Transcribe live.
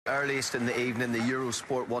earliest in the evening. The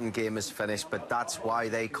Eurosport 1 game is finished, but that's why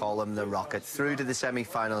they call him the Rocket. Through to the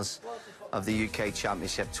semi-finals of the UK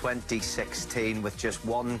Championship 2016 with just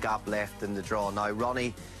one gap left in the draw. Now,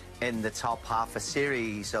 Ronnie in the top half. A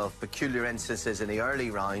series of peculiar instances in the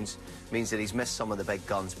early rounds means that he's missed some of the big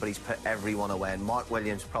guns, but he's put everyone away. And Mark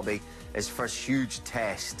Williams, probably his first huge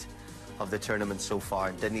test of the tournament so far,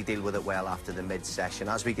 and didn't he deal with it well after the mid-session?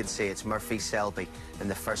 As we can see, it's Murphy-Selby in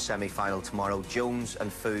the first semi-final tomorrow. Jones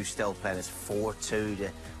and Fu still playing. It's 4-2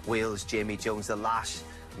 to Wales. Jamie Jones, the last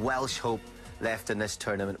Welsh hope left in this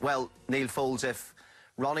tournament. Well, Neil Foles, if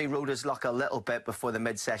Ronnie rode his luck a little bit before the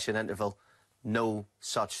mid-session interval, no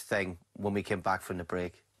such thing when we came back from the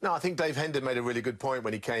break. No, I think Dave Hendon made a really good point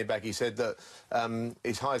when he came back. He said that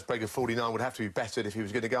his highest break of 49 would have to be bettered if he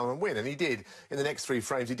was going to go on and win, and he did. In the next 3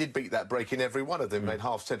 frames, he did beat that break in every one of them, made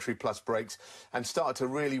half-century plus breaks, and started to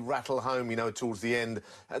really rattle home, you know, towards the end.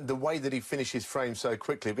 And the way that he finished his frame so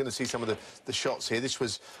quickly, we're going to see some of the shots here. This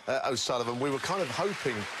was O'Sullivan. We were kind of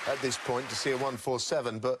hoping at this point to see a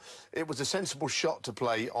 1-4-7, but it was a sensible shot to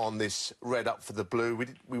play on this red up for the blue.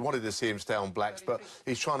 We wanted to see him stay on blacks, but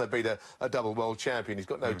he's trying to beat a double world champion. He's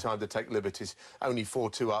got no time to take liberties, only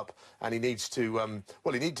 4-2 up, and he needs to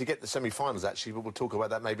well, he needs to get the semi-finals actually, but we'll talk about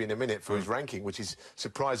that maybe in a minute for his ranking, which is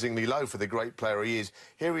surprisingly low for the great player he is.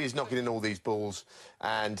 Here he is knocking in all these balls,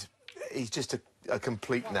 and he's just a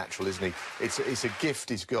complete natural, isn't he? It's a gift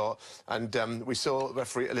he's got, and we saw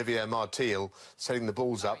referee Olivier Martial setting the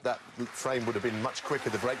balls up. That frame would have been much quicker.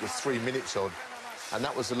 The break was 3 minutes odd, and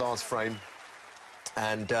that was the last frame.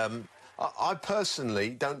 And I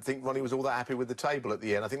personally don't think Ronnie was all that happy with the table at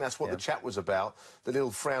the end. I think that's what the chat was about, the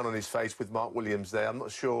little frown on his face with Mark Williams there. I'm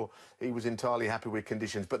not sure he was entirely happy with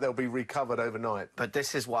conditions, but they'll be recovered overnight. But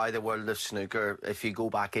this is why the world of snooker, if you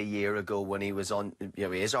go back a year ago when he was on, you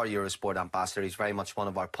know, he is our Eurosport ambassador, he's very much one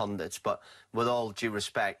of our pundits, but with all due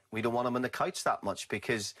respect, we don't want him on the couch that much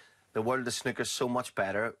because the world of snooker's so much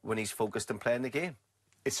better when he's focused on playing the game.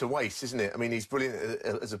 It's a waste, isn't it? I mean, he's brilliant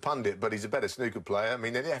as a pundit, but he's a better snooker player. I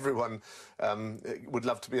mean, everyone would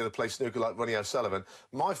love to be able to play snooker like Ronnie O'Sullivan.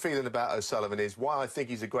 My feeling about O'Sullivan is why I think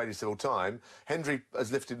he's the greatest of all time. Hendry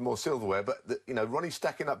has lifted more silverware, but, you know, Ronnie's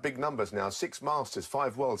stacking up big numbers now. 6 Masters,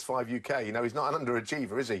 5 Worlds, 5 UK. You know, he's not an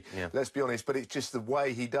underachiever, is he? Yeah. Let's be honest, but it's just the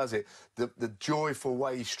way he does it, the joyful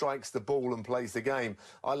way he strikes the ball and plays the game.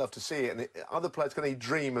 I love to see it, and other players can only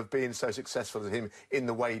dream of being so successful as him in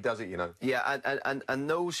the way he does it, you know. Yeah,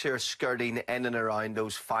 and those who are skirting in and around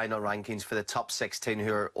those final rankings for the top 16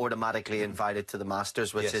 who are automatically invited to the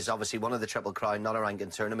Masters, which is obviously one of the Triple Crown, not a ranking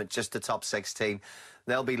tournament, just the top 16.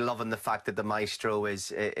 They'll be loving the fact that the maestro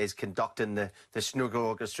is conducting the snooker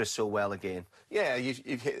orchestra so well again. Yeah,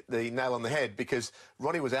 you've hit the nail on the head, because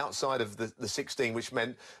Ronnie was outside of the 16, which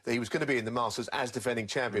meant that he was going to be in the Masters as defending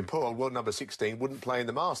champion. Poor old world number 16 wouldn't play in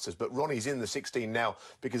the Masters, but Ronnie's in the 16 now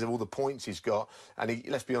because of all the points he's got. And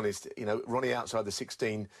let's be honest, you know, Ronnie outside the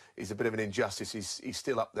 16 is a bit of an injustice. He's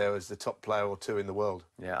still up there as the top player or two in the world.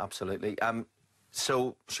 Yeah, absolutely.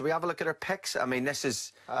 So, should we have a look at our picks? I mean, this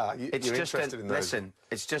is... it's just interested in those. Listen,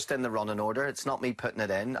 it's just in the running order. It's not me putting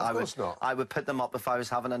it in. Of course not. I would put them up if I was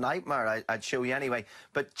having a nightmare. I'd show you anyway.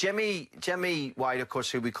 But Jimmy White, of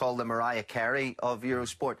course, who we call the Mariah Carey of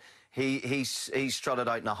Eurosport, he strutted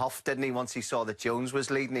out in a huff, didn't he, once he saw that Jones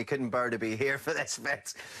was leading? He couldn't bear to be here for this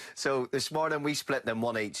bit. So, this morning we split them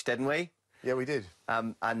 1 each, didn't we? Yeah, we did.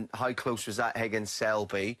 And how close was that,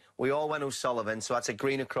 Higgins-Selby? We all went O'Sullivan, so that's a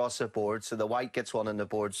green across the board. So the white gets one on the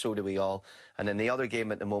board, so do we all. And in the other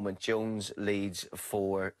game at the moment, Jones leads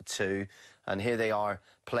 4-2. And here they are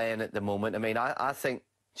playing at the moment. I mean, I think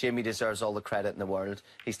Jamie deserves all the credit in the world.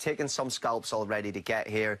 He's taken some scalps already to get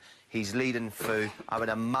here. He's leading Fu. I would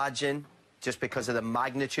imagine, just because of the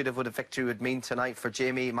magnitude of what a victory would mean tonight for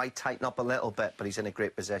Jamie, he might tighten up a little bit, but he's in a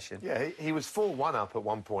great position. Yeah, he was 4-1 up at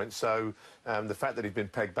one point, so the fact that he's been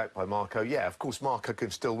pegged back by Marco, yeah, of course Marco can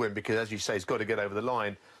still win, because, as you say, he's got to get over the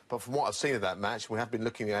line. But from what I've seen of that match, we have been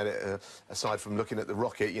looking at it, aside from looking at the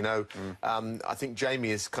Rocket, you know, I think Jamie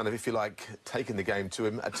is kind of, if you like, taken the game to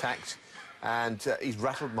him, attacked, and he's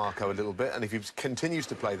rattled Marco a little bit, and if he continues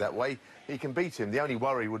to play that way, he can beat him. The only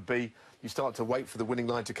worry would be you start to wait for the winning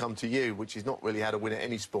line to come to you, which is not really how to win at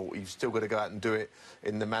any sport. You've still got to go out and do it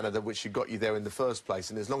in the manner that which got you there in the first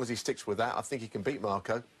place. And as long as he sticks with that, I think he can beat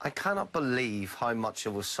Marco. I cannot believe how much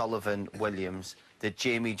of O'Sullivan-Williams that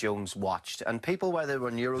Jamie Jones watched. And people, whether they were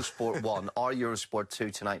on Eurosport 1 or Eurosport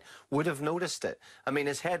 2 tonight, would have noticed it. I mean,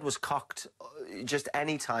 his head was cocked just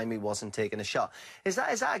any time he wasn't taking a shot. Is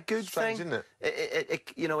that a good Strange, thing? Isn't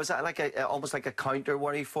it? You know, is that like almost like a counter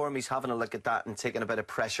worry for him? He's having a look at that and taking a bit of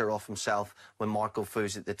pressure off himself when Marco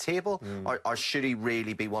Fu's at the table? Or should he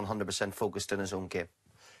really be 100% focused on his own game?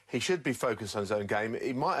 he should be focused on his own game.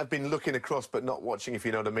 He might have been looking across but not watching, if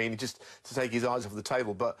you know what I mean, just to take his eyes off the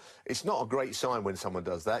table. But it's not a great sign when someone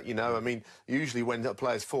does that, you know. I mean, usually when a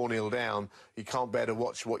player's 4-0 down, you can't bear to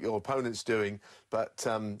watch what your opponent's doing, but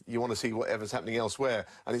you want to see whatever's happening elsewhere.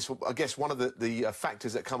 And it's, I guess, one of the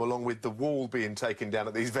factors that come along with the wall being taken down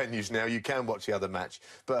at these venues now. You can watch the other match,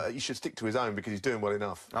 but you should stick to his own because he's doing well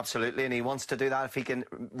enough. Absolutely, and he wants to do that. If he can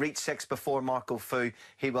reach 6 before Marco Fu,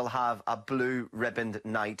 he will have a blue ribboned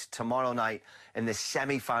night tomorrow night in the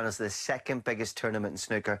semi-finals, the second biggest tournament in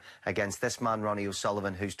snooker, against this man, Ronnie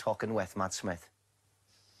O'Sullivan, who's talking with Matt Smith.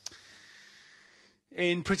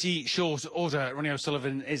 In pretty short order, Ronnie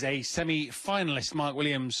O'Sullivan is a semi-finalist. Mark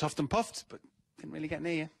Williams huffed and puffed, but didn't really get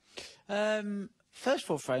near you. First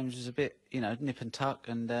 4 frames was a bit, you know, nip and tuck,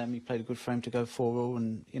 and he played a good frame to go 4-all,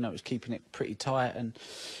 and, you know, it was keeping it pretty tight, and,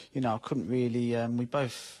 you know, I couldn't really, we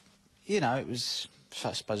both, you know, it was,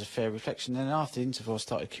 I suppose, a fair reflection. Then after the interval, I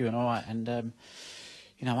started queuing all right, and,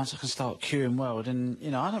 you know, once I can start queuing well, then,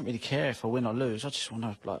 you know, I don't really care if I win or lose. I just want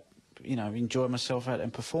to, like, you know, enjoy myself out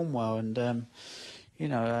and perform well, and, you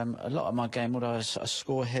know, a lot of my game, although I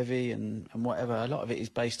score heavy and whatever, a lot of it is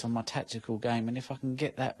based on my tactical game. And if I can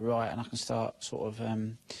get that right and I can start sort of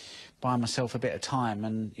buying myself a bit of time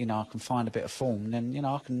and, you know, I can find a bit of form, then, you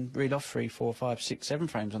know, I can reel off 3, 4, 5, 6, 7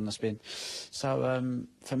 frames on the spin. So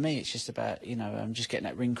for me, it's just about, you know, just getting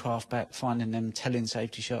that ring craft back, finding them telling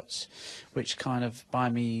safety shots, which kind of buy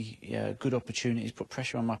me good opportunities, put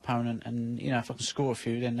pressure on my opponent. And, you know, if I can score a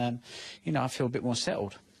few, then, you know, I feel a bit more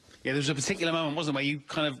settled. Yeah, there was a particular moment, wasn't there, where you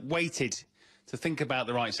kind of waited to think about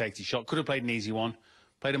the right safety shot. Could have played an easy one,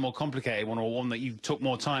 played a more complicated one, or one that you took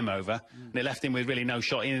more time over, and it left him with really no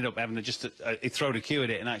shot. He ended up having to just throw the cue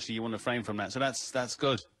at it, and actually you won a frame from that. So that's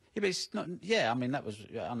good. Yeah, but it's not. Yeah, I mean, that was.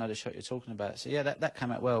 I know the shot you're talking about. So yeah, that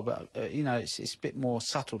came out well. But you know, it's a bit more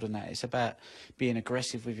subtle than that. It's about being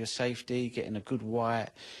aggressive with your safety, getting a good white,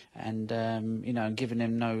 and you know, and giving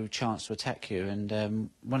them no chance to attack you. And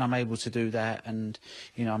when I'm able to do that, and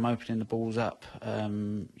you know, I'm opening the balls up. You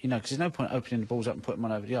know, because there's no point opening the balls up and putting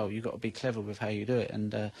them on over the hole. You've got to be clever with how you do it.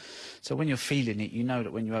 And so when you're feeling it, you know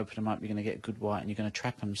that when you open them up, you're going to get a good white and you're going to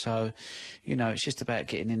trap them. So, you know, it's just about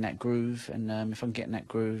getting in that groove. And if I'm getting that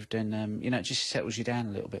groove, then you know, it just settles you down a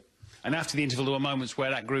little bit. And after the interval, there were moments where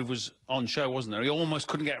that groove was on show, wasn't there? He almost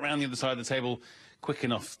couldn't get around the other side of the table quick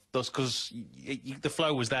enough, thus, because the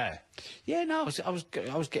flow was there. Yeah, no, I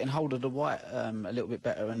was getting hold of the white a little bit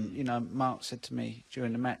better, and you know, Mark said to me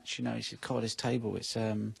during the match, you know, he said, "God, this table,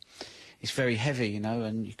 it's very heavy, you know,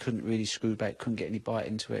 and you couldn't really screw back, couldn't get any bite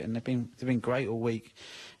into it, and they've been great all week."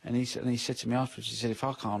 And he said to me afterwards, he said,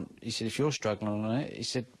 if you're struggling on it, he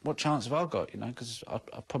said, what chance have I got, you know, because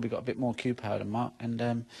I've probably got a bit more cue power than Mark.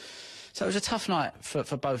 And so it was a tough night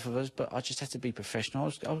for both of us, but I just had to be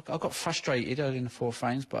professional. I got frustrated early in the 4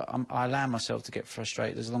 frames, but I allow myself to get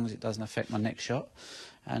frustrated as long as it doesn't affect my next shot.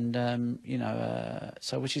 And, you know,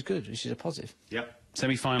 so which is good, which is a positive. Yep.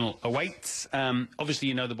 Semi-final awaits. Obviously,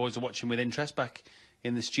 you know the boys are watching with interest back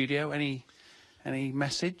in the studio. Any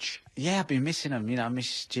message? Yeah, I've been missing them. You know, I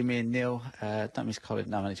miss Jimmy and Neil. Don't miss Colin.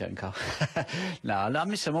 No, I'm only joking, Carl. No, I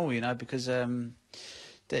miss them all, you know, because we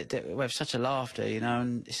have such a laughter, you know,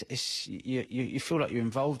 and you feel like you're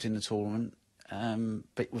involved in the tournament,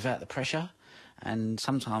 but without the pressure. And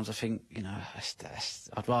sometimes I think, you know,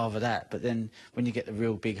 I'd rather that. But then when you get the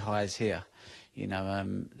real big highs here, you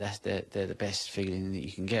know, they're the best feeling that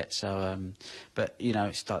you can get. So, but you know,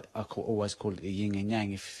 it's like always call it the yin and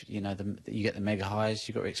yang. If you know you get the mega highs,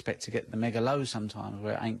 you've got to expect to get the mega lows sometimes,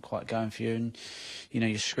 where it ain't quite going for you, and you know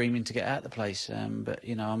you're screaming to get out of the place. But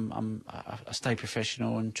you know, I stay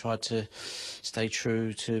professional and try to stay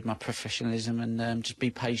true to my professionalism, and just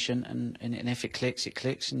be patient. And if it clicks, it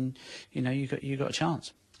clicks, and you know you got a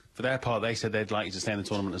chance. For their part, they said they'd like you to stay in the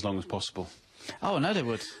tournament as long as possible. Oh, I know they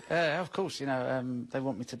would. Of course, you know, they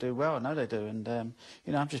want me to do well. I know they do. And,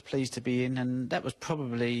 you know, I'm just pleased to be in. And that was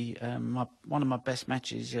probably one of my best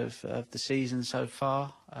matches of the season so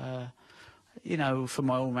far. You know, for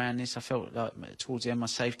my all-roundness, I felt like towards the end my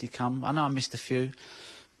safety come. I know I missed a few.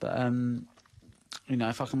 But, you know,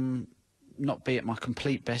 if I can not be at my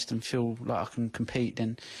complete best and feel like I can compete,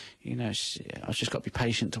 then, you know, I've just got to be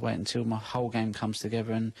patient to wait until my whole game comes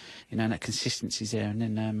together and, you know, and that consistency's there. And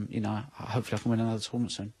then, you know, hopefully I can win another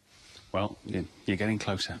tournament soon. Well, you're getting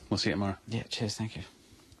closer. We'll see you tomorrow. Yeah, cheers, thank you.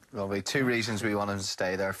 Well, we have 2 reasons we want him to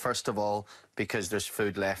stay there. First of all, because there's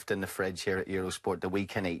food left in the fridge here at Eurosport that we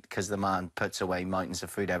can eat, because the man puts away mountains of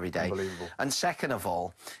food every day. Unbelievable. And second of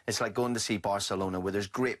all, it's like going to see Barcelona, where there's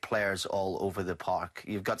great players all over the park.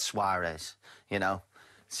 You've got Suarez, you know,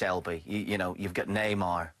 Selby, you know, you've got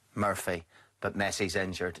Neymar, Murphy, but Messi's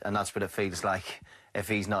injured, and that's what it feels like if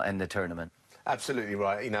he's not in the tournament. Absolutely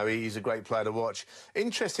right. You know, he's a great player to watch.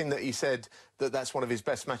 Interesting that he said that that's one of his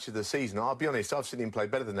best matches of the season. I'll be honest, I've seen him play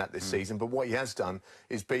better than that this season, but what he has done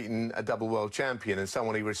is beaten a double world champion and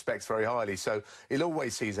someone he respects very highly. So he'll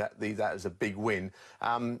always see that as a big win.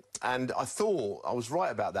 And I thought I was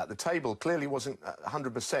right about that. The table clearly wasn't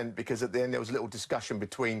 100% because at the end there was a little discussion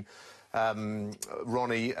between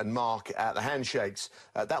Ronnie and Mark at the handshakes.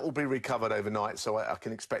 That will be recovered overnight, so I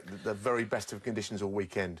can expect the very best of conditions all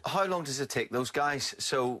weekend. How long does it take those guys?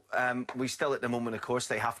 So we still at the moment, of course,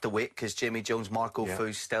 they have to wait because Jamie Jones, Marco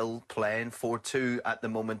Fu's still playing 4-2 at the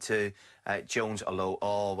moment to Jones. Although,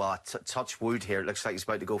 oh, well, touch wood here. It looks like he's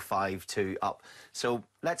about to go 5-2 up. So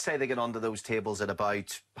let's say they get onto those tables at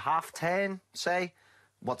about 10:30, say.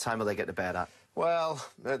 What time will they get to bed at? Well,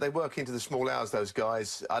 they work into the small hours, those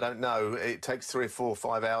guys. I don't know. It takes 3 or 4 or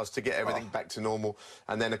 5 hours to get everything back to normal.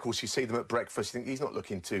 And then, of course, you see them at breakfast. You think, he's not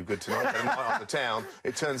looking too good tonight. But night on the town,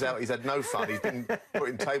 it turns out he's had no fun. He's been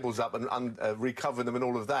putting tables up and recovering them and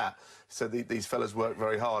all of that. So these fellas work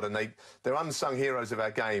very hard. And they're unsung heroes of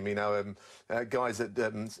our game, you know, guys that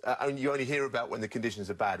you only hear about when the conditions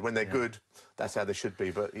are bad. When they're good, that's how they should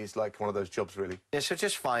be. But it's like one of those jobs, really. Yeah, so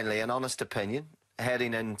just finally, an honest opinion.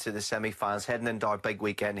 Heading into the semi-finals, heading into our big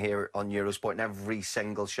weekend here on Eurosport, and every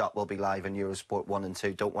single shot will be live in Eurosport 1 and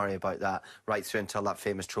 2. Don't worry about that, right through until that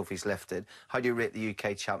famous trophy's lifted. How do you rate the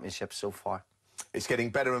UK Championship so far? It's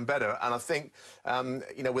getting better and better, and I think,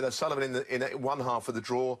 you know, with O'Sullivan in one half of the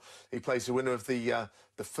draw, he plays the winner of the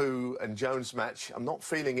Fu and Jones match. I'm not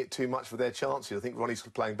feeling it too much for their chances. I think Ronnie's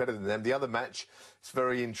playing better than them. The other match, it's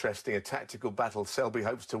very interesting, a tactical battle. Selby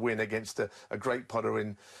hopes to win against a great putter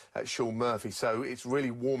in Sean Murphy, so it's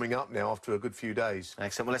really warming up now after a good few days.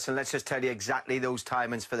 Excellent. Well, listen, let's just tell you exactly those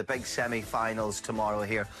timings for the big semi-finals tomorrow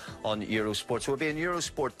here on Eurosport. So we'll be in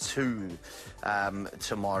Eurosport 2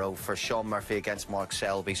 tomorrow for Sean Murphy against Mark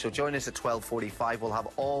Selby. So join us at 12:45. We'll have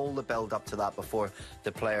all the build-up to that before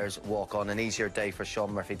the players walk on. An easier day for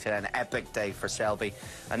Sean Murphy today, an epic day for Selby.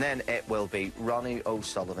 And then it will be Ronnie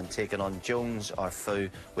O'Sullivan taking on Jones or Fu,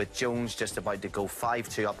 with Jones just about to go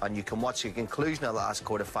 5-2 up. And you can watch the conclusion of the last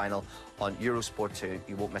quarter-final on Eurosport 2.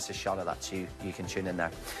 You won't miss a shot of that, so you can tune in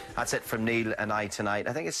there. That's it from Neil and I tonight.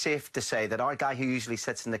 I think it's safe to say that our guy who usually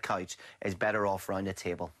sits on the couch is better off round the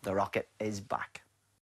table. The Rocket is back.